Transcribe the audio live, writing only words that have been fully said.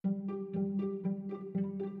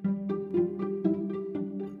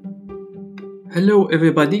Hello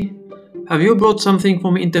everybody. Have you brought something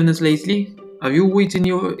from internet lately? Are you waiting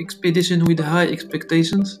your expedition with high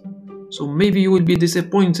expectations? So maybe you will be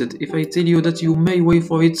disappointed if I tell you that you may wait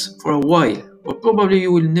for it for a while, or probably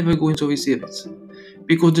you will never going to receive it.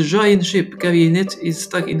 Because the giant ship carrying it is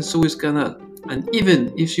stuck in the Suez Canal, and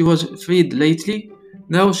even if she was freed lately,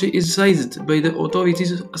 now she is seized by the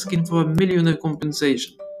authorities asking for a millionaire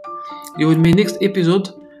compensation. During my next episode,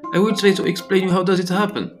 I will try to explain you how does it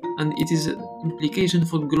happen and it is implication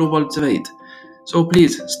for global trade. So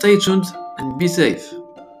please stay tuned and be safe.